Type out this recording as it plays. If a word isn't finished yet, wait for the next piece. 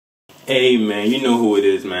Hey man, you know who it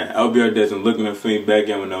is, man. LBRDEZ and looking for me back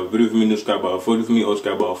again with another video for me. New subscribe button, 40 for me, old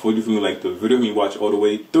subscribe button, 40 for me. Like the video, me watch all the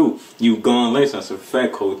way through. You gone late, that's a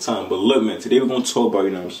fact whole time. But look, man, today we're gonna talk about, you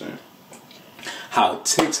know what I'm saying, how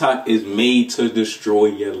TikTok is made to destroy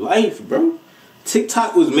your life, bro.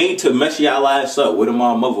 TikTok was made to mess y'all ass up with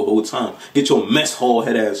my mother whole time. Get your mess hall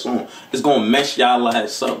head ass on. It's gonna mess y'all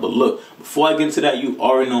ass up. But look, before I get into that, you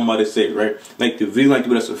already know what I'm about to say, right? Like the video, like the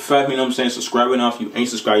video, that's a fact, you know what I'm saying? Subscribe right now if you ain't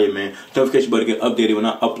subscribed yet, man. Notification button to get updated when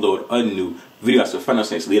I upload a new video. That's a fact, you know what I'm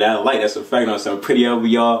saying? So leave that a like, that's a fact, you know what I'm saying? I'm pretty over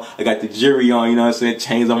y'all. I got the jury on, you know what I'm saying?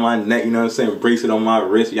 Chains on my neck, you know what I'm saying? Bracelet on my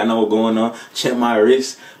wrist. Y'all know what's going on. Check my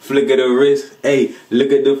wrist. Flick of the wrist. Hey,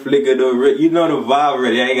 look at the flick of the wrist. You know the vibe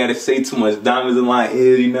already. I ain't gotta say too much. Diamonds in my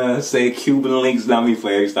ears, you know what I'm saying? Cuban links, not me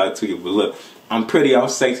for every start to you. But look, I'm pretty, I'm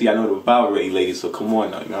sexy. I know the vibe already, ladies. So come on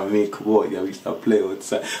now, you know what I mean? Come on, y'all. We stop playing with the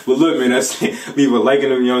side. But look, man, that's it. Leave a like in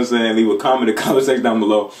the, you know what I'm saying? Leave a comment in the comment section down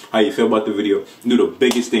below how you feel about the video. Do the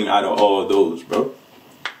biggest thing out of all those, bro.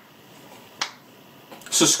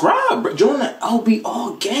 Subscribe, bro. Join the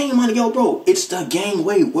LBRGANG, man. Yo, bro, it's the gang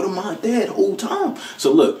way. What am I dead the whole time?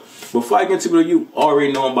 So look, before I get into the video, you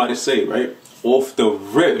already know I'm about to say, right? Off the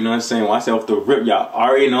rip, you know what I'm saying? When I say off the rip, y'all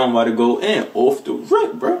already know I'm about to go in. Off the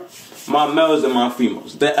rip, bro. My males and my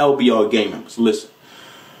females, the LBRGANG members, listen.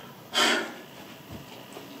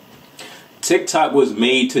 TikTok was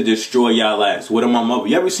made to destroy y'all ass. What am my mother?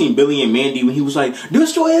 You ever seen Billy and Mandy when he was like,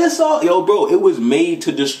 destroy us all? Yo, bro, it was made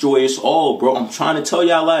to destroy us all, bro. I'm trying to tell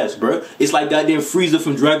y'all ass, bro. It's like goddamn Frieza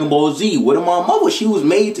from Dragon Ball Z. What am my mother? She was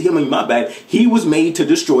made to him, and my bad. He was made to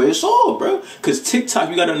destroy us all, bro. Because TikTok,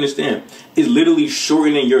 you gotta understand, is literally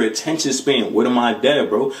shortening your attention span. What am I dead,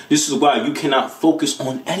 bro? This is why you cannot focus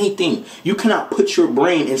on anything. You cannot put your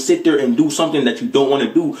brain and sit there and do something that you don't want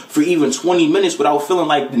to do for even 20 minutes without feeling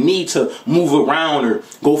like the need to move around or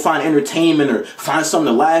go find entertainment or find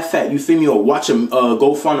something to laugh at, you feel me, or watch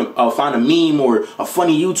go find a meme or a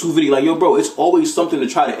funny YouTube video. Like, yo, bro, it's always something to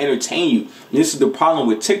try to entertain you. And this is the problem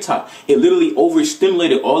with TikTok. It literally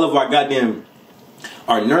overstimulated all of our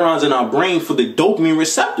neurons in our brain for the dopamine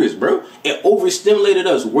receptors, bro. It overstimulated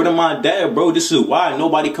us. Word of my dad, bro. This is why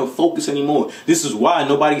nobody can focus anymore. This is why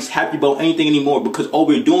nobody's happy about anything anymore. Because all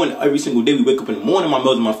we're doing every single day we wake up in the morning, my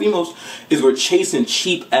males and my females, is we're chasing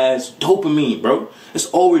cheap ass dopamine, bro. That's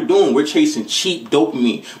all we're doing. We're chasing cheap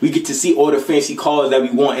dopamine. We get to see all the fancy cars that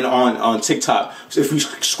we want on TikTok. So if we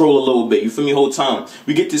scroll a little bit, you feel me, whole time.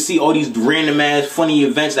 We get to see all these random ass funny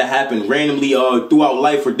events that happen randomly throughout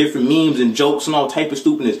life, or different memes and jokes and all type of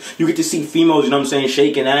stupidness. You get to see females, you know what I'm saying,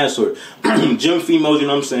 shaking ass, or gym females, you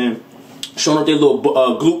know what I'm saying, showing up their little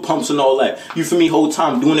glute pumps and all that. You feel me, whole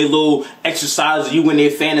time doing their little exercises. You in there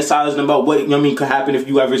fantasizing about what, you know what I mean, could happen if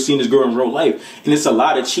you ever seen this girl in real life. And it's a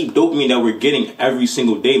lot of cheap dopamine that we're getting every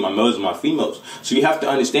single day, my males and my females. So you have to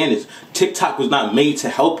understand this. TikTok was not made to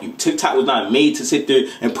help you. TikTok was not made to sit there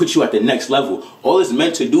and put you at the next level. All it's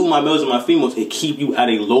meant to do, my males and my females, is keep you at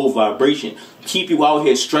a low vibration. Keep you out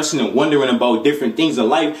here stressing and wondering about different things in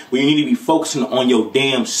life where you need to be focusing on your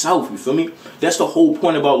damn self, you feel me? That's the whole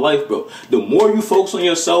point about life, bro. The more you focus on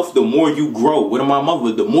yourself, the more you grow. What am my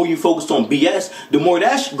mother? The more you focus on BS, the more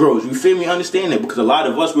that grows. You feel me? Understand that? Because a lot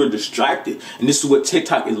of us, we're distracted. And this is what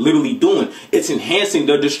TikTok is literally doing. It's enhancing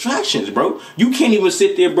the distractions, bro. You can't even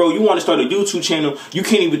sit there, bro. You want to start a YouTube channel. You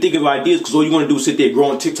can't even think of ideas because all you want to do is sit there,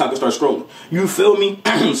 grow on TikTok and start scrolling. You feel me?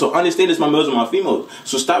 So understand this, my males and my females.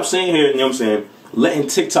 So stop saying here, you know what I'm saying, letting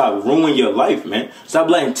TikTok ruin your life, man. Stop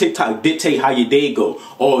letting TikTok dictate how your day go.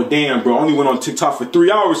 Oh, damn, bro, I only went on TikTok for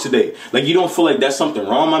 3 hours today. Like, you don't feel like that's something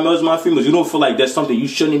wrong, my males and my females? You don't feel like that's something you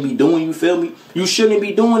shouldn't be doing, you feel me? You shouldn't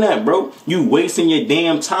be doing that, bro. You wasting your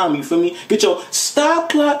damn time, you feel me? Get your stop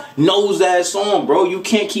clock nose ass on, bro. You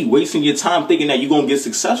can't keep wasting your time thinking that you're gonna get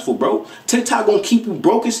successful, bro. TikTok gonna keep you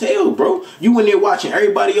broke as hell, bro. You in there watching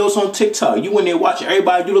everybody else on TikTok. You in there watching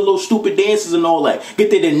everybody do the little stupid dances and all that.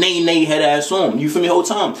 Get the nay head ass on. You feel me, whole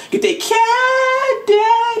time? Get that cat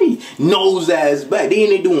daddy nose ass back. They in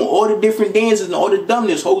there doing all the different dances and all the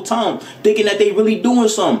dumbness whole time, thinking that they really doing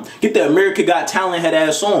something. Get the America Got Talent head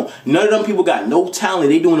ass on. None of them people got no talent.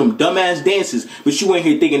 They doing them dumb ass dances, but you in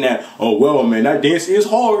here thinking that, oh well, man, that dance is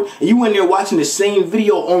hard, and you in there watching the same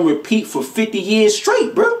video on repeat for 50 years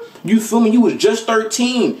straight, bro. You feel me? You was just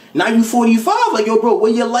 13. Now you 45. Like, yo, bro,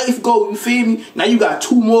 where your life go? You feel me? Now you got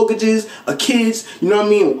 2 mortgages, a kids, you know what I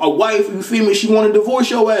mean? A wife, you feel me? She want to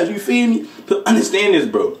divorce your ass, you feel me? But understand this,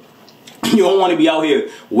 bro. You don't want to be out here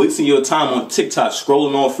wasting your time on TikTok,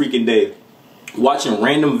 scrolling all freaking day, watching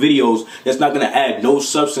random videos that's not going to add no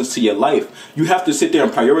substance to your life. You have to sit there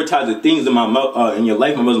and prioritize the things in your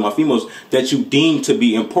life, my brothers and my females, that you deem to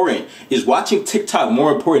be important. Is watching TikTok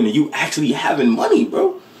more important than you actually having money,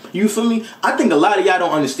 bro? You feel me? I think a lot of y'all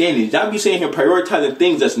don't understand it. Y'all be saying here prioritizing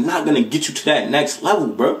things that's not gonna get you to that next level,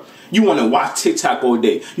 bro. You want to watch TikTok all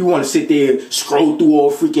day. You want to sit there, scroll through all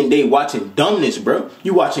freaking day watching dumbness, bro.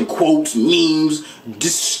 You watching quotes, memes,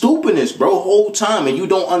 just stupidness, bro, whole time. And you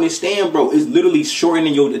don't understand, bro. It's literally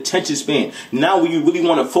shortening your attention span. Now when you really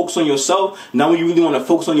want to focus on yourself, now when you really want to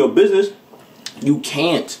focus on your business, you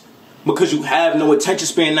can't. Because you have no attention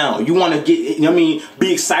span now. You want to get, you know what I mean,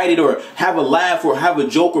 be excited or have a laugh or have a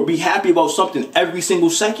joke or be happy about something every single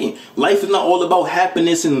second. Life is not all about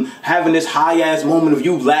happiness and having this high-ass moment of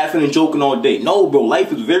you laughing and joking all day. No, bro.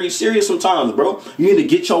 Life is very serious sometimes, bro. You need to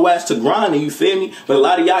get your ass to grinding, you feel me? But a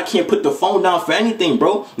lot of y'all can't put the phone down for anything,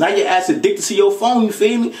 bro. Now your ass addicted to your phone, you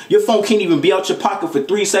feel me? Your phone can't even be out your pocket for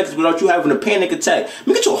 3 seconds without you having a panic attack.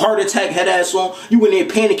 Man, get your heart attack head ass on. You in there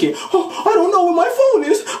panicking. Oh, I don't know where my phone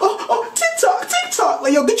is. TikTok.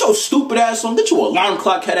 Like, yo, get your stupid ass on. Get your alarm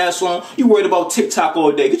clock head ass on. You worried about TikTok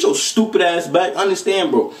all day. Get your stupid ass back.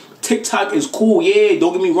 Understand, bro. TikTok is cool. Yeah,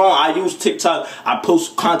 don't get me wrong. I use TikTok. I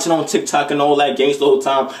post content on TikTok and all that gangsta the whole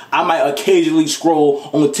time. I might occasionally scroll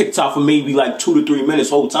on TikTok for maybe like 2 to 3 minutes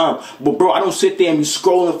whole time. But, bro, I don't sit there and be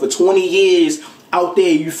scrolling for 20 years out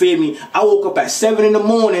there, you feel me? I woke up at 7 in the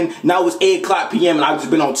morning, now it's 8 o'clock p.m. and I've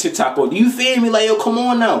just been on TikTok all day. You feel me? Like, yo, come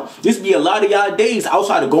on now. This be a lot of y'all days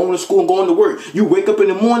outside of going to school and going to work. You wake up in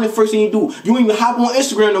the morning, first thing you do, you don't even hop on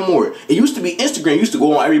Instagram no more. It used to be Instagram. You used to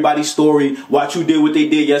go on everybody's story, watch who did what they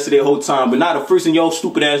did yesterday the whole time. But now the first thing y'all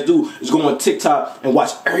stupid ass do is go on TikTok and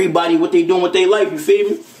watch everybody what they doing with their life, you feel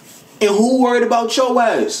me? And who worried about your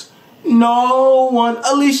ass? No one.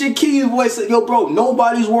 Alicia Keys' voice said, yo, bro,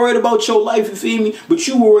 nobody's worried about your life, you feel me? But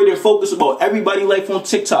you worried and focused about everybody's life on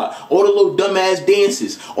TikTok. All the little dumbass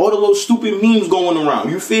dances. All the little stupid memes going around,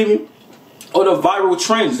 you feel me? All the viral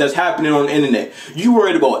trends that's happening on the internet. You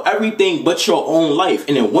worried about everything but your own life.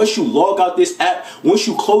 And then once you log out this app, once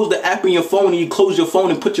you close the app in your phone and you close your phone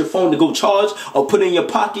and put your phone to go charge or put it in your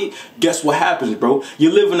pocket, guess what happens, bro?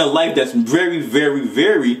 You're living a life that's very, very,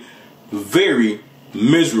 very, very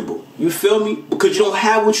miserable. You feel me? Because you don't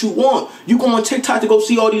have what you want. You go on TikTok to go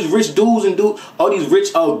see all these rich dudes and all these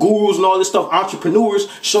rich gurus and all this stuff, entrepreneurs,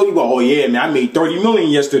 show you, oh yeah, man, I made 30 million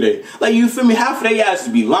yesterday. Like, you feel me? Half of their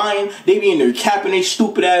asses be lying. They be in there capping their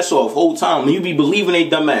stupid ass off whole time. And you be believing they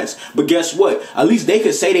dumb ass. But guess what? At least they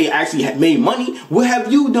could say they actually made money. What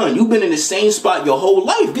have you done? You've been in the same spot your whole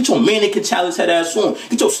life. Get your mannequin challenge head ass on.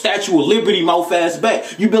 Get your Statue of Liberty mouth ass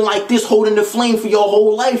back. You've been like this holding the flame for your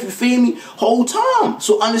whole life. You feel me? Whole time.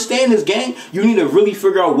 So understand this, gang. You need to really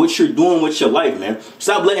figure out what you're doing with your life, man.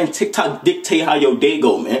 Stop letting TikTok dictate how your day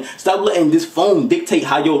go, man. Stop letting this phone dictate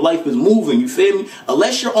how your life is moving, you feel me?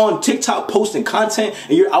 Unless you're on TikTok posting content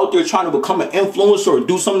and you're out there trying to become an influencer or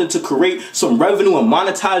do something to create some revenue and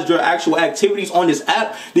monetize your actual activities on this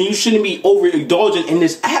app, then you shouldn't be overindulging in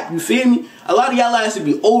this app, you feel me? A lot of y'all guys should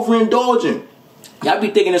be overindulging. Y'all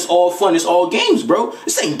be thinking it's all fun, it's all games, bro.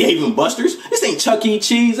 This ain't Dave & Buster's. This ain't Chuck E.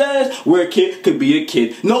 Cheese ass where a kid could be a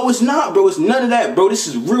kid. No, it's not, bro. It's none of that, bro. This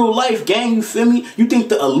is real life, gang. You feel me? You think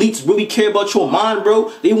the elites really care about your mind,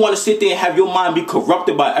 bro? They want to sit there and have your mind be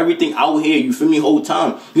corrupted by everything out here, you feel me, whole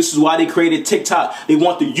time. This is why they created TikTok. They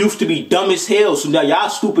want the youth to be dumb as hell, so now y'all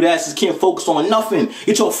stupid asses can't focus on nothing.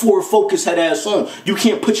 Get your forward focus head ass on. You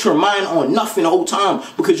can't put your mind on nothing the whole time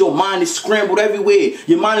because your mind is scrambled everywhere.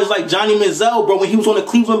 Your mind is like Johnny Manziel, bro, when he was on the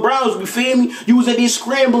Cleveland Browns, you feel me? You was at there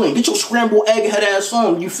scrambling. Get your scrambled egg head ass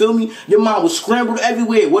on, you feel me? Your mind was scrambled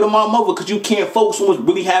everywhere. What am I mother? Because you can't focus on what's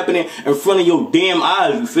really happening in front of your damn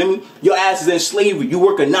eyes, you feel me? Your ass is in slavery. You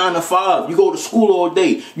work a 9 to 5. You go to school all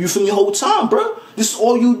day. You feel me? Whole time, bro. This is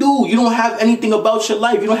all you do. You don't have anything about your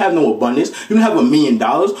life. You don't have no abundance. You don't have $1 million. You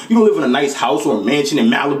don't live in a nice house or a mansion in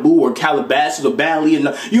Malibu or Calabasas or Bali.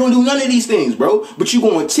 And you don't do none of these things, bro. But you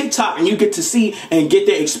go on TikTok and you get to see and get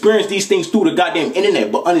to experience these things through the goddamn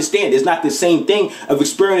internet. But understand, it's not the same thing of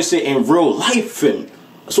experiencing it in real life, feel me?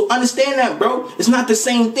 So understand that, bro. It's not the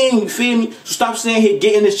same thing, you feel me? So stop saying here,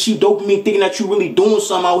 getting this cheap dopamine, thinking that you really doing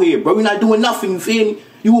something out here, bro. You're not doing nothing, you feel me?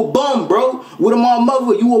 You a bum, bro. What am my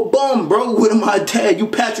mother? You a bum, bro. What am my dad? You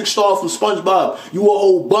Patrick Star from SpongeBob. You a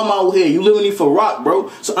whole bum out here. You living here for rock, bro.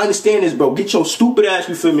 So understand this, bro. Get your stupid ass,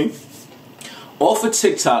 you feel me, off of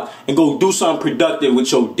TikTok and go do something productive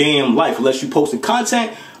with your damn life. Unless you posting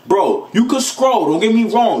content, bro, you could scroll, don't get me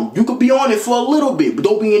wrong. You could be on it for a little bit, but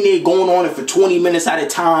don't be in there going on it for 20 minutes at a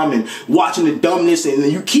time and watching the dumbness and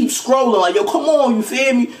then you keep scrolling like, yo, come on, you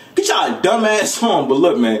feel me? Get y'all dumb ass on. But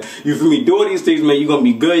look, man, you feel me? Doing these things, man, you're gonna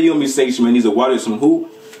be good, you're gonna be safe, man. These are water some who?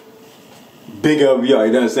 Big LBR, you know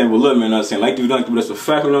what I'm saying? But look, man, you know what I'm saying? Like, you don't do that's a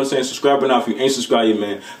fact, you know what I'm saying? Subscribe now if you ain't subscribed,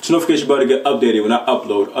 man. So notification about to get updated when I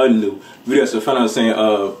upload a new video. So find out what I'm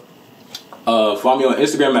saying, Follow me on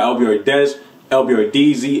Instagram at LBRDEZ.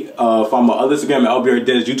 LBRDEZ. Follow my other Instagram at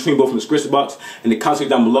LBRDEZ. You tweet both from the description box and the comment section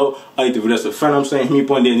down below. I need to that's a friend. I'm saying hit me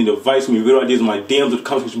up on there. I need advice. Me video ideas in my DMs or the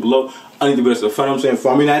comment section below. I need to that's a friend. I'm saying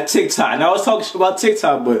follow me on that TikTok. Now I was talking shit about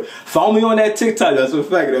TikTok, but follow me on that TikTok. That's a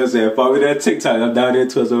fact. I'm saying follow me on that TikTok. I'm down there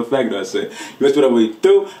too. That's a fact. I'm saying you best whatever you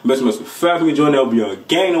do. Best with family. Join the LBR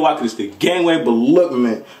gang. No, I can it's the gangway. But look,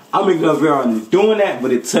 man. I'm making up here on doing that,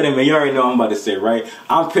 but it's telling me, you already know what I'm about to say, right?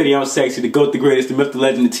 I'm pretty, I'm sexy, the GOAT, the greatest, the myth, the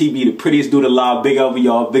legend, the TV, the prettiest dude alive, big over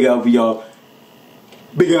y'all, big over y'all,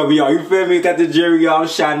 big over y'all, you feel me? Got the jury, y'all, I'm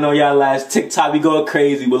shining on y'all last. TikTok be going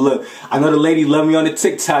crazy, but look, I know the ladies love me on the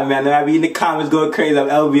TikTok, man. I be in the comments going crazy, I'm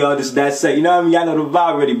LBR, this, that, set, you know what I mean? Y'all know the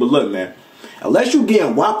vibe already, but look, man. Unless you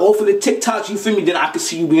getting WAP off of the TikToks, you feel me, then I can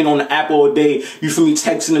see you being on the app all day, you feel me,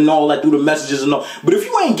 texting and all that through the messages and all. But if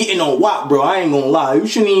you ain't getting on WAP, bro, I ain't gonna lie, you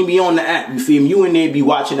shouldn't even be on the app, you feel me? You in there be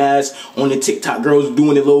watching ass on the TikTok girls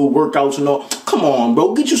doing their little workouts and all. Come on,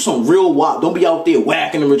 bro, get you some real WAP. Don't be out there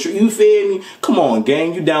whacking the retreat, you feel me? Come on,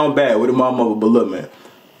 gang, you down bad with my mother, but look, man,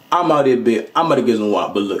 I'm out there bit, I'm about to get some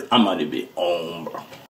WAP, but look, I'm out there bit.